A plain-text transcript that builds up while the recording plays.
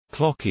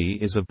Clocky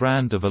is a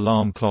brand of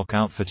alarm clock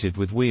outfitted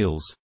with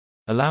wheels,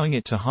 allowing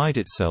it to hide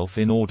itself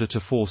in order to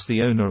force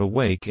the owner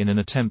awake in an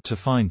attempt to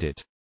find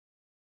it.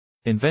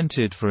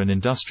 Invented for an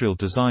industrial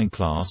design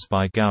class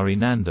by Gauri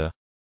Nanda,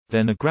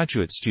 then a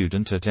graduate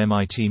student at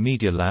MIT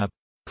Media Lab,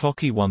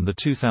 Clocky won the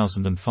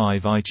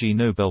 2005 Ig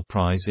Nobel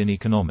Prize in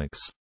Economics.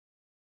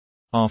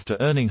 After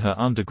earning her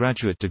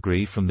undergraduate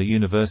degree from the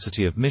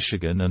University of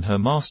Michigan and her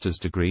master's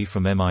degree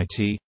from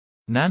MIT,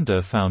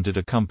 Nanda founded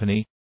a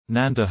company,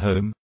 Nanda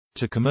Home,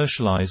 to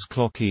commercialize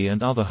Clocky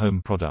and other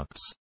home products.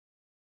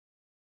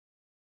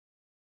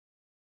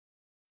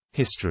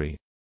 History.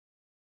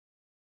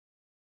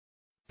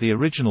 The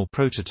original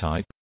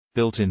prototype,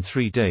 built in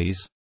 3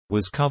 days,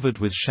 was covered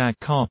with shag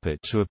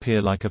carpet to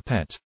appear like a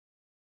pet.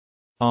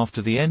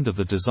 After the end of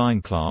the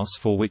design class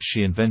for which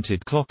she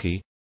invented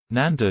Clocky,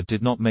 Nanda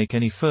did not make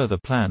any further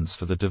plans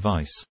for the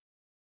device.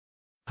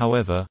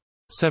 However,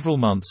 several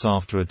months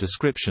after a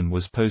description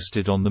was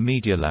posted on the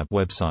Media Lab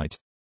website,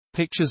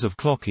 pictures of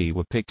Clocky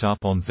were picked up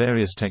on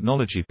various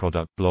technology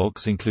product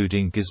blogs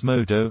including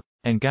Gizmodo,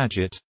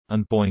 Engadget,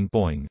 and Boing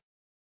Boing.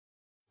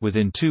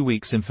 Within 2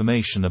 weeks,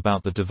 information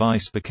about the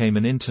device became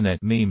an internet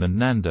meme, and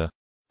Nanda,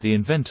 the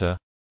inventor,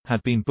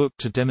 had been booked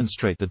to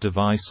demonstrate the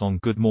device on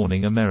Good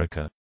Morning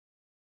America.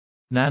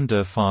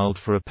 Nanda filed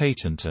for a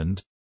patent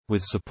and,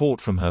 with support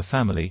from her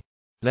family,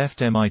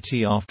 left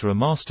MIT after a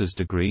master's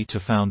degree to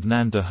found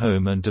Nanda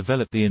Home and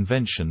develop the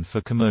invention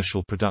for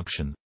commercial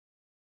production.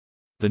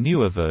 The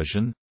newer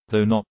version,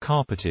 though not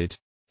carpeted,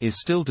 is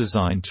still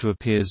designed to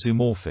appear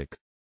zoomorphic.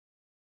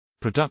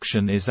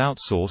 Production is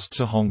outsourced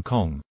to Hong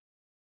Kong.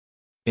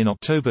 In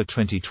October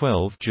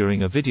 2012,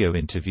 during a video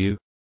interview,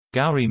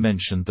 Gauri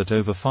mentioned that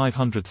over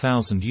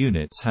 500,000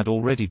 units had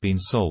already been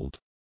sold.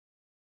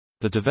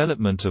 The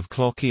development of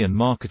Clocky and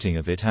marketing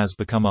of it has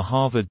become a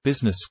Harvard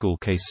Business School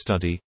case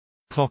study.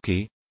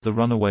 Clocky, the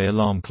runaway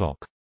alarm clock.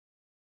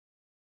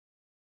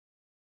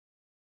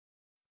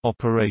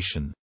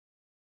 Operation.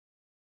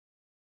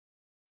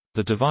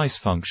 The device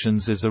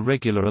functions as a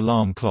regular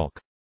alarm clock,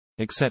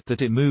 except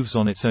that it moves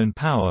on its own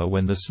power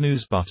when the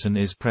snooze button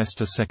is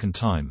pressed a second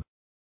time.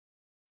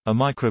 A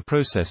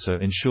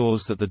microprocessor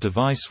ensures that the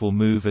device will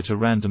move at a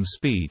random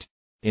speed,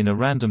 in a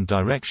random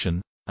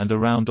direction, and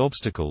around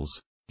obstacles,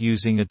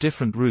 using a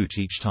different route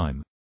each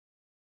time.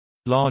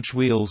 Large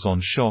wheels on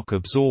shock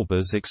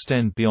absorbers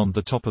extend beyond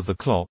the top of the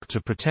clock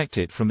to protect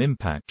it from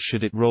impact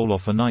should it roll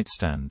off a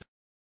nightstand.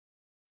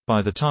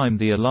 By the time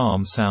the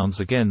alarm sounds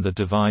again, the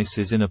device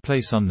is in a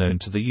place unknown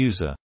to the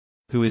user,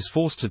 who is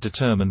forced to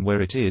determine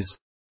where it is,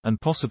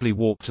 and possibly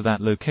walk to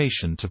that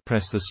location to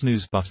press the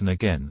snooze button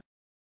again.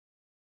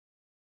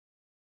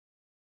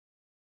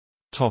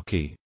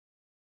 Clocky.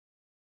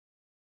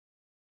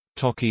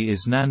 Clocky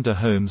is Nanda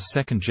Home's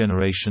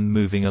second-generation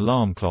moving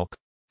alarm clock,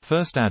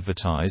 first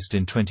advertised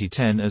in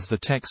 2010 as the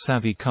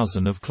tech-savvy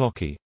cousin of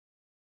Clocky.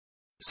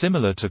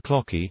 Similar to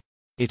Clocky,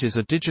 it is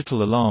a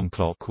digital alarm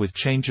clock with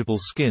changeable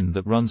skin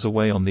that runs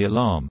away on the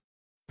alarm,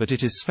 but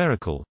it is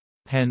spherical,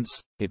 hence,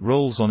 it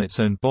rolls on its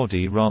own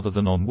body rather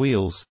than on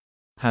wheels,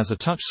 has a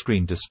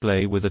touchscreen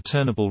display with a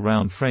turnable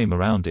round frame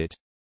around it,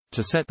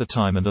 to set the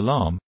time and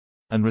alarm,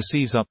 and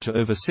receives up to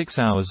over 6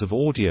 hours of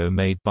audio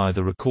made by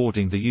the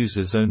recording the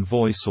user's own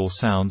voice or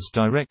sounds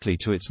directly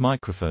to its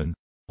microphone,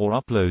 or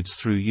uploads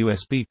through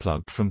USB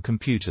plugged from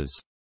computers.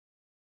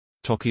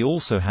 Clocky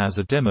also has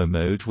a demo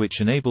mode which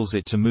enables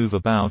it to move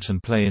about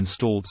and play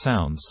installed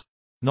sounds,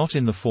 not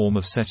in the form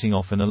of setting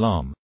off an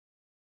alarm.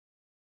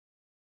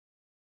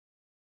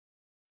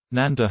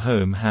 Nanda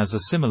Home has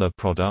a similar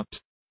product,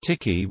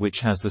 Tiki, which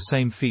has the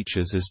same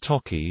features as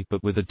Clocky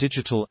but with a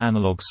digital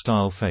analog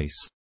style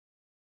face.